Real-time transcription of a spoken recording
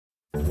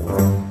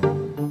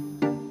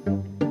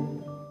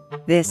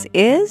This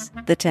is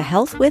the To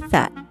Health With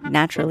That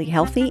Naturally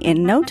Healthy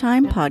in No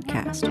Time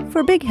podcast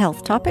for big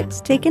health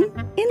topics taken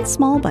in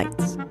small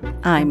bites.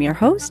 I'm your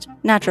host,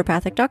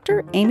 naturopathic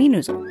Dr. Amy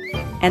Newsel,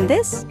 and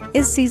this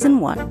is Season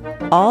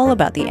 1, all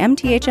about the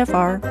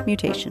MTHFR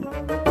mutation.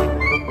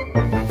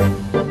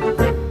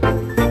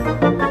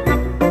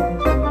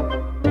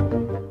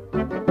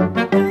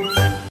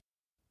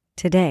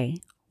 Today,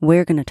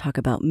 we're going to talk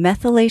about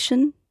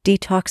methylation,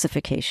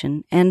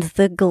 detoxification, and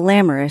the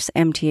glamorous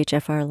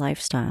MTHFR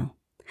lifestyle.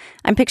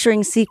 I'm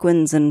picturing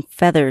sequins and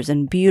feathers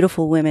and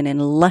beautiful women in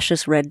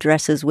luscious red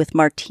dresses with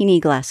martini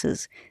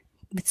glasses,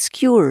 with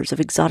skewers of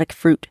exotic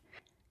fruit.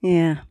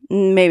 Yeah,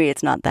 maybe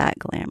it's not that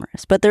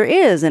glamorous, but there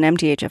is an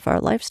MTHFR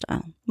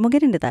lifestyle. We'll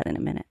get into that in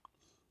a minute.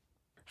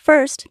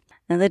 First,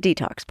 the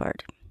detox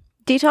part.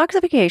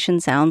 Detoxification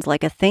sounds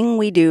like a thing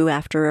we do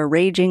after a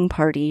raging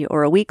party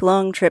or a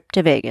week-long trip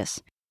to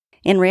Vegas.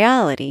 In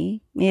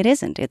reality, it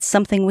isn't. It's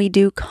something we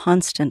do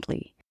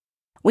constantly.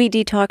 We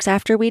detox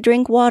after we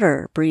drink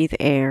water, breathe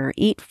air,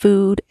 eat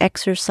food,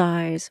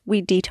 exercise.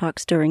 We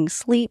detox during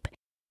sleep.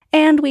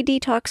 And we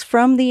detox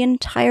from the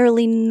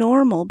entirely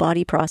normal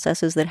body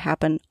processes that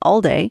happen all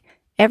day,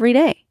 every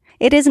day.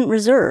 It isn't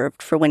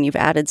reserved for when you've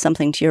added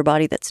something to your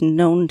body that's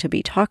known to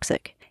be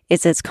toxic.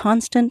 It's as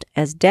constant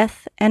as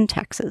death and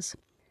taxes.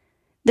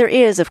 There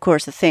is, of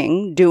course, a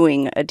thing,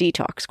 doing a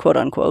detox, quote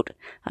unquote.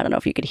 I don't know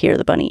if you could hear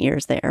the bunny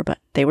ears there, but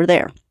they were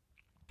there.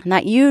 And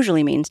that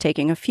usually means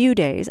taking a few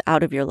days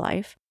out of your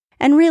life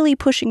and really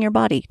pushing your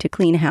body to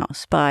clean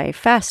house by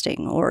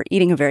fasting or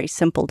eating a very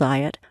simple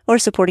diet or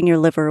supporting your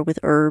liver with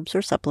herbs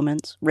or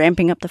supplements,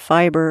 ramping up the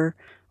fiber,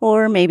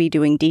 or maybe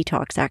doing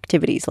detox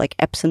activities like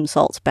Epsom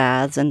salts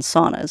baths and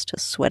saunas to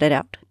sweat it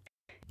out.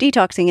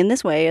 Detoxing in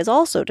this way is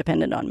also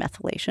dependent on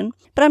methylation,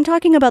 but I'm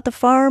talking about the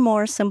far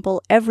more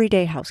simple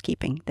everyday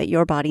housekeeping that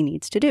your body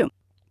needs to do.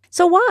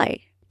 So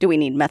why do we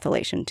need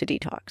methylation to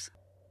detox?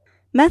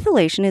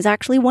 Methylation is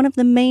actually one of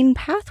the main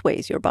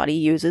pathways your body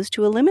uses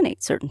to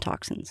eliminate certain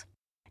toxins.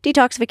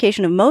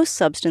 Detoxification of most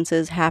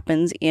substances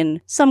happens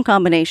in some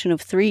combination of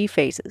 3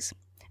 phases.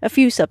 A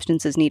few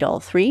substances need all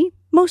 3,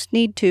 most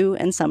need 2,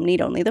 and some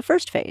need only the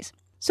first phase.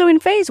 So in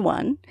phase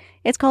 1,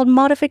 it's called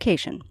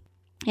modification.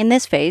 In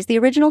this phase, the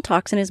original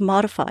toxin is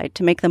modified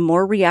to make them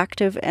more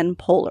reactive and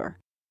polar,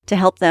 to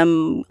help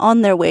them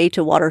on their way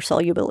to water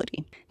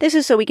solubility. This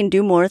is so we can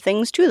do more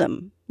things to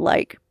them,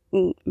 like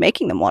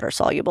making them water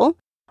soluble,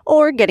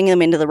 or getting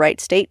them into the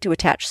right state to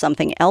attach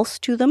something else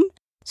to them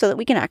so that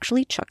we can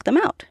actually chuck them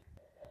out.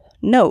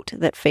 Note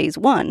that phase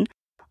 1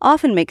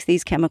 often makes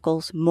these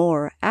chemicals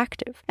more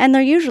active, and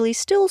they're usually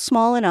still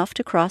small enough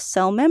to cross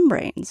cell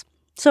membranes.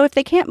 So if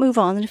they can't move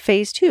on to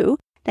phase 2,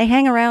 they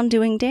hang around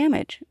doing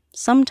damage,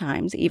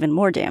 sometimes even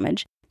more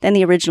damage than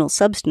the original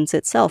substance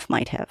itself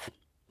might have.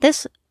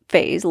 This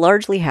phase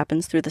largely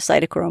happens through the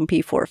cytochrome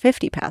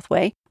P450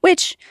 pathway,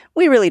 which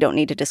we really don't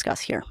need to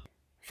discuss here.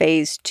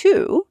 Phase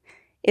 2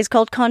 is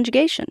called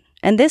conjugation,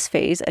 and this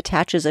phase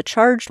attaches a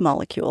charged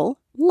molecule,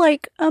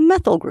 like a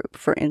methyl group,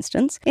 for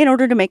instance, in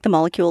order to make the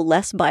molecule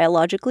less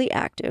biologically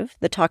active,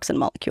 the toxin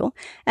molecule,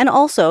 and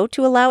also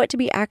to allow it to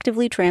be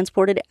actively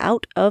transported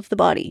out of the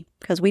body,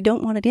 because we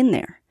don't want it in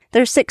there.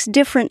 There are 6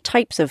 different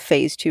types of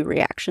phase 2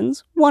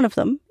 reactions. One of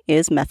them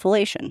is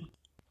methylation.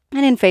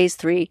 And in phase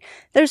 3,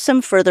 there's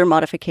some further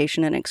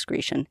modification and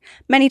excretion.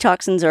 Many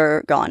toxins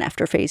are gone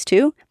after phase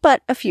 2,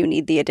 but a few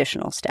need the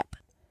additional step.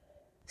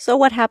 So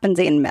what happens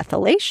in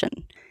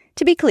methylation?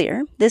 To be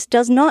clear, this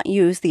does not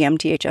use the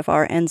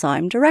MTHFR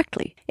enzyme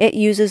directly. It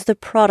uses the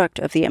product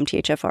of the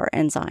MTHFR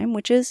enzyme,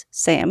 which is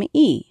SAMe.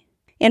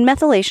 In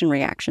methylation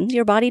reactions,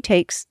 your body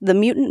takes the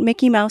mutant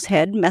Mickey Mouse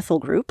head methyl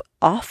group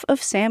off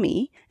of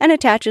SAMe and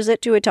attaches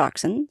it to a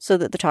toxin so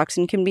that the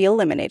toxin can be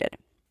eliminated.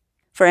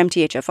 For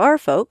MTHFR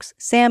folks,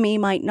 SAMe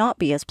might not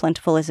be as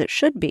plentiful as it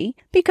should be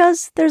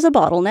because there's a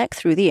bottleneck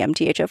through the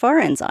MTHFR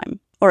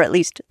enzyme, or at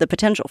least the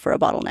potential for a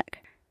bottleneck.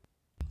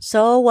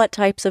 So what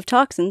types of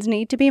toxins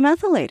need to be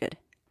methylated?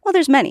 Well,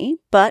 there's many,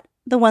 but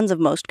the ones of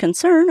most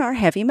concern are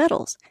heavy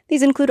metals.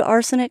 These include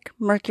arsenic,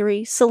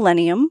 mercury,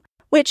 selenium,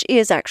 which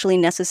is actually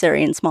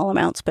necessary in small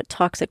amounts but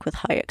toxic with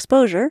high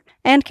exposure,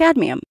 and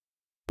cadmium.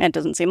 It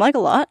doesn't seem like a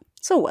lot,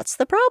 so what's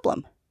the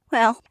problem?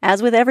 Well,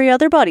 as with every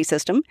other body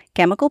system,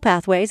 chemical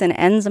pathways and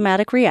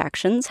enzymatic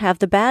reactions have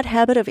the bad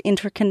habit of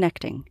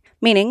interconnecting,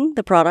 meaning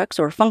the products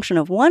or function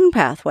of one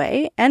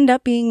pathway end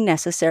up being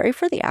necessary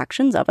for the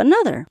actions of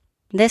another.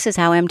 This is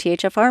how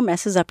MTHFR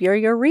messes up your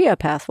Urea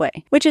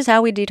Pathway, which is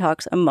how we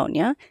detox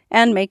ammonia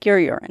and make your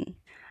urine.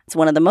 It's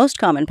one of the most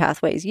common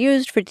pathways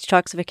used for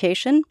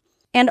detoxification,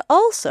 and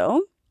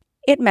also,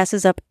 it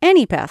messes up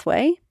any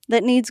pathway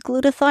that needs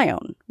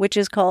glutathione, which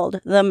is called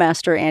the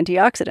master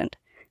antioxidant.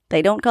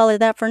 They don't call it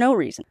that for no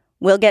reason.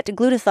 We'll get to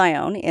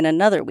glutathione in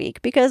another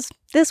week because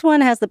this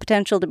one has the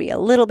potential to be a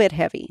little bit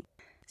heavy.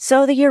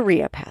 So the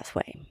Urea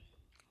Pathway.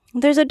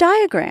 There's a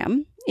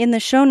diagram in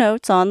the show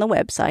notes on the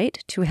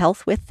website,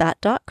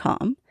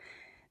 tohealthwiththat.com,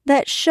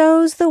 that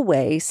shows the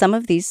way some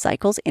of these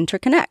cycles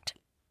interconnect.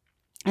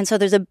 And so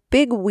there's a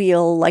big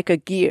wheel like a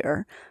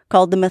gear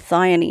called the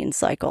methionine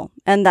cycle,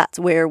 and that's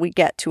where we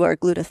get to our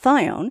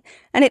glutathione,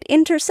 and it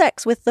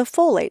intersects with the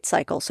folate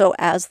cycle. So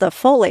as the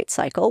folate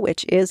cycle,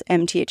 which is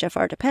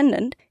MTHFR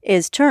dependent,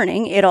 is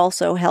turning, it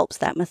also helps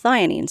that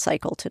methionine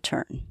cycle to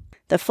turn.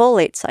 The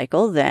folate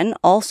cycle then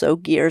also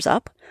gears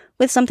up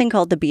with something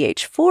called the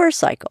BH4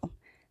 cycle.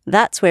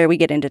 That's where we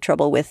get into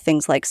trouble with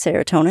things like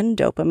serotonin,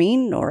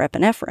 dopamine,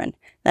 norepinephrine.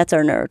 That's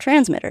our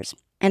neurotransmitters.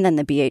 And then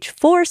the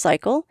BH4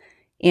 cycle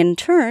in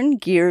turn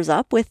gears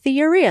up with the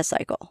urea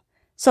cycle.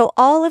 So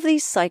all of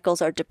these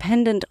cycles are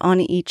dependent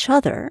on each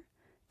other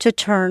to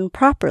turn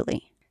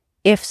properly.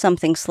 If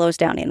something slows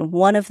down in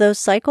one of those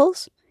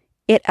cycles,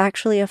 it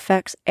actually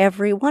affects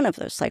every one of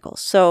those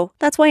cycles. So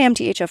that's why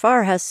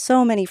MTHFR has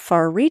so many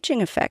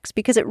far-reaching effects,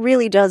 because it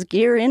really does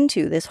gear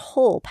into this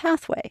whole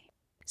pathway.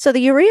 So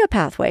the urea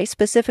pathway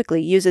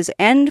specifically uses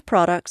end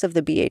products of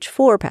the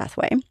BH4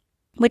 pathway,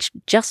 which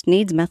just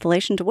needs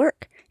methylation to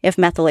work. If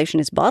methylation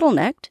is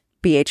bottlenecked,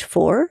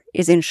 BH4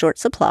 is in short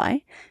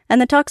supply, and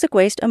the toxic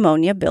waste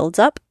ammonia builds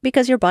up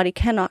because your body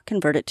cannot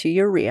convert it to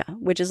urea,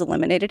 which is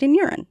eliminated in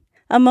urine.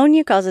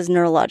 Ammonia causes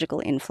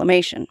neurological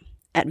inflammation.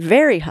 At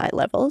very high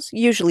levels,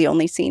 usually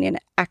only seen in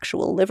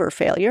actual liver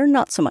failure,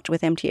 not so much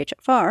with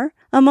MTHFR,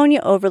 ammonia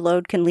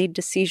overload can lead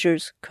to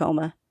seizures,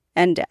 coma,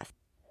 and death.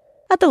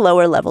 At the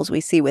lower levels we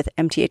see with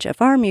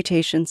MTHFR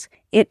mutations,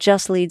 it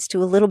just leads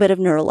to a little bit of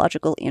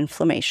neurological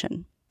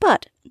inflammation.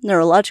 But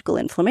neurological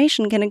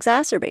inflammation can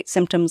exacerbate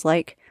symptoms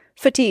like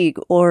fatigue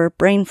or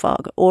brain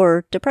fog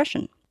or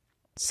depression.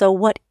 So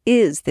what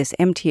is this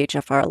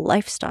MTHFR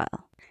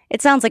lifestyle?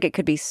 It sounds like it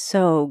could be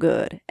so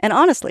good. And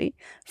honestly,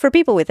 for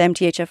people with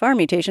MTHFR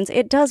mutations,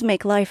 it does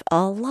make life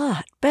a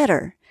lot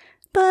better.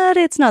 But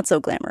it's not so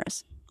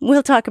glamorous.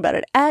 We'll talk about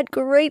it at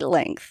great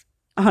length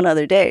on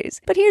other days.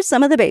 But here's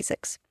some of the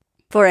basics.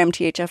 For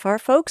MTHFR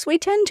folks, we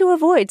tend to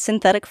avoid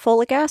synthetic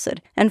folic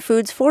acid and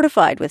foods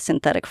fortified with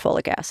synthetic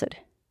folic acid.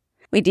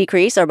 We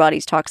decrease our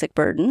body's toxic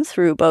burden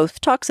through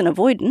both toxin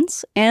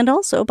avoidance and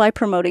also by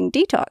promoting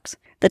detox,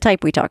 the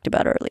type we talked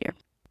about earlier.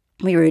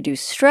 We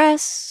reduce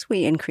stress,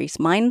 we increase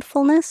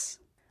mindfulness,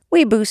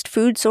 we boost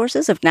food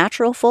sources of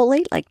natural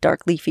folate like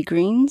dark leafy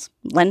greens,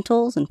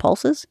 lentils, and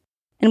pulses,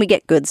 and we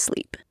get good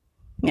sleep.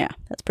 Yeah,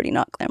 that's pretty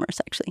not glamorous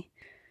actually.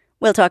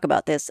 We'll talk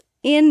about this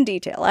in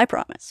detail, I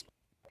promise.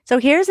 So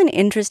here's an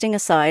interesting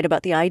aside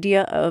about the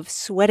idea of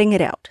sweating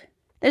it out.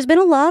 There's been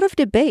a lot of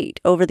debate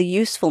over the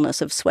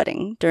usefulness of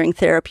sweating during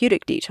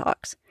therapeutic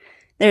detox.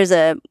 There's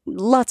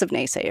lots of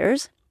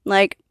naysayers.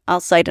 Like, I'll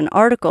cite an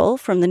article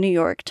from the New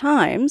York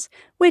Times,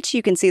 which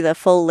you can see the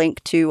full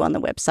link to on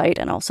the website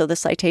and also the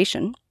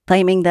citation,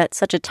 claiming that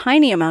such a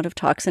tiny amount of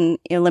toxin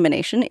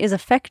elimination is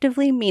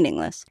effectively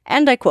meaningless.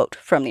 And I quote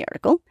from the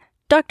article,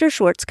 Dr.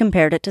 Schwartz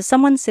compared it to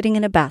someone sitting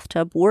in a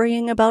bathtub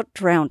worrying about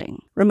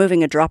drowning.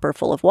 Removing a dropper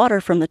full of water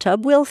from the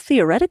tub will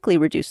theoretically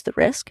reduce the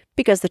risk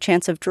because the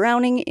chance of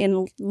drowning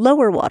in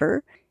lower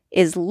water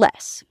is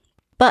less.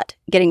 But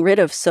getting rid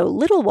of so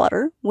little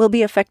water will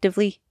be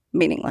effectively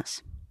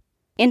meaningless.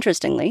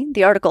 Interestingly,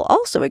 the article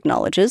also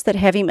acknowledges that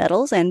heavy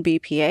metals and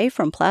BPA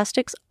from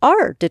plastics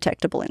are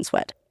detectable in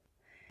sweat.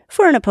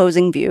 For an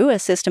opposing view, a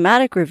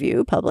systematic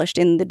review published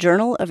in the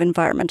Journal of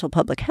Environmental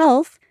Public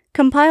Health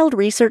compiled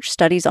research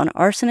studies on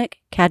arsenic,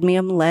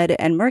 cadmium, lead,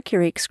 and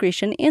mercury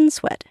excretion in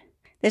sweat.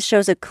 This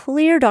shows a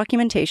clear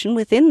documentation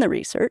within the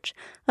research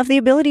of the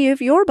ability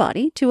of your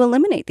body to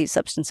eliminate these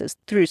substances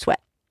through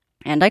sweat.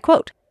 And I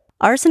quote,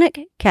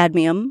 arsenic,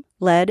 cadmium,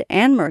 lead,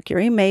 and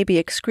mercury may be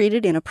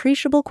excreted in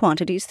appreciable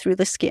quantities through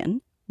the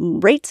skin.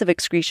 Rates of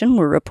excretion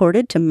were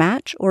reported to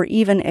match or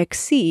even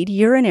exceed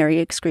urinary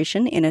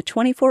excretion in a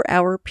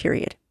 24-hour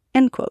period.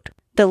 End quote.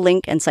 The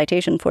link and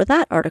citation for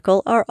that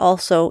article are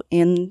also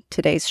in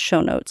today's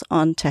show notes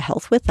on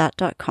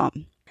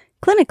tohealthwiththat.com.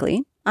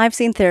 Clinically, I've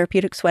seen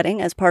therapeutic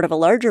sweating as part of a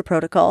larger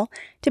protocol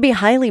to be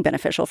highly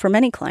beneficial for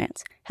many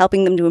clients,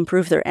 helping them to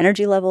improve their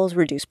energy levels,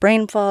 reduce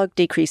brain fog,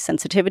 decrease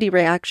sensitivity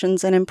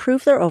reactions, and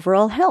improve their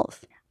overall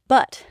health.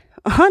 But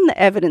on the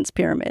evidence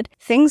pyramid,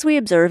 things we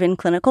observe in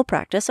clinical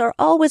practice are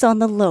always on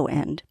the low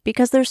end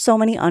because there's so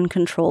many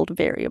uncontrolled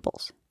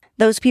variables.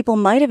 Those people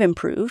might have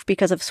improved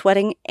because of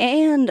sweating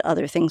and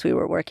other things we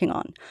were working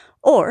on,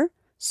 or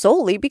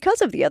solely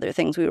because of the other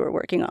things we were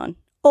working on,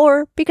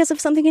 or because of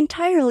something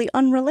entirely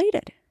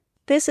unrelated.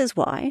 This is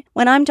why,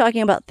 when I'm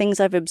talking about things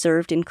I've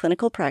observed in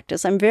clinical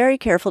practice, I'm very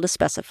careful to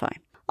specify.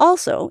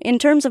 Also, in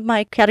terms of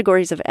my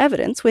categories of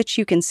evidence, which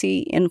you can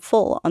see in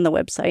full on the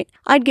website,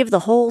 I'd give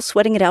the whole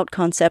sweating it out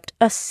concept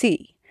a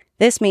C.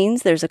 This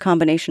means there's a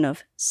combination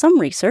of some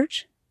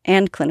research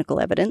and clinical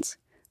evidence,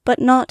 but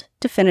not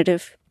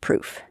definitive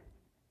proof.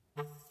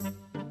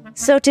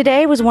 So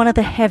today was one of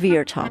the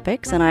heavier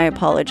topics, and I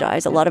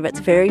apologize, a lot of it's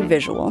very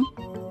visual.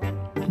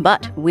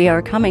 But we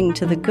are coming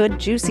to the good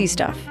juicy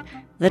stuff,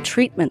 the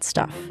treatment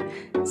stuff.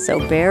 So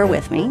bear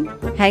with me.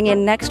 Hang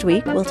in next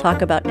week, we'll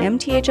talk about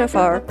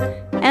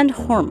MTHFR and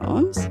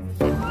hormones,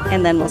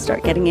 and then we'll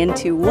start getting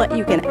into what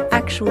you can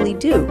actually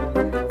do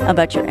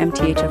about your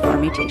MTHFR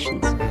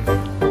mutations.